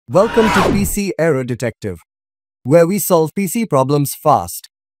Welcome to PC Error Detective, where we solve PC problems fast.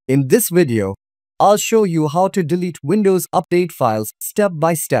 In this video, I'll show you how to delete Windows Update files step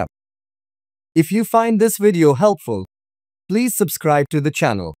by step. If you find this video helpful, please subscribe to the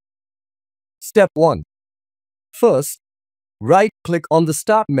channel. Step 1. First, right-click on the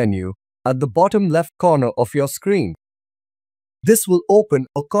Start menu at the bottom left corner of your screen. This will open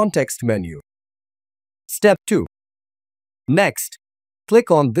a context menu. Step 2. Next, click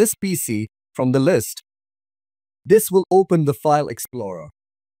on this PC from the list. This will open the File Explorer.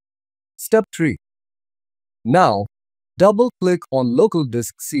 Step 3. Now, double-click on Local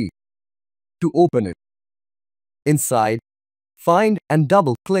Disk C to open it. Inside, find and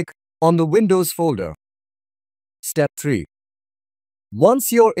double-click on the Windows folder. Step 3. Once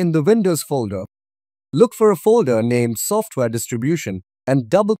you're in the Windows folder, look for a folder named Software Distribution and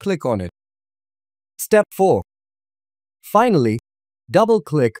double-click on it. Step 4. Finally,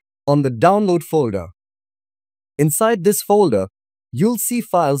 double-click on the Download folder. Inside this folder, you'll see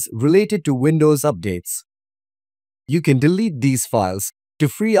files related to Windows updates. You can delete these files to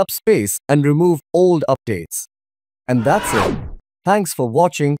free up space and remove old updates. And that's it. Thanks for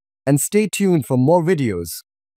watching and stay tuned for more videos.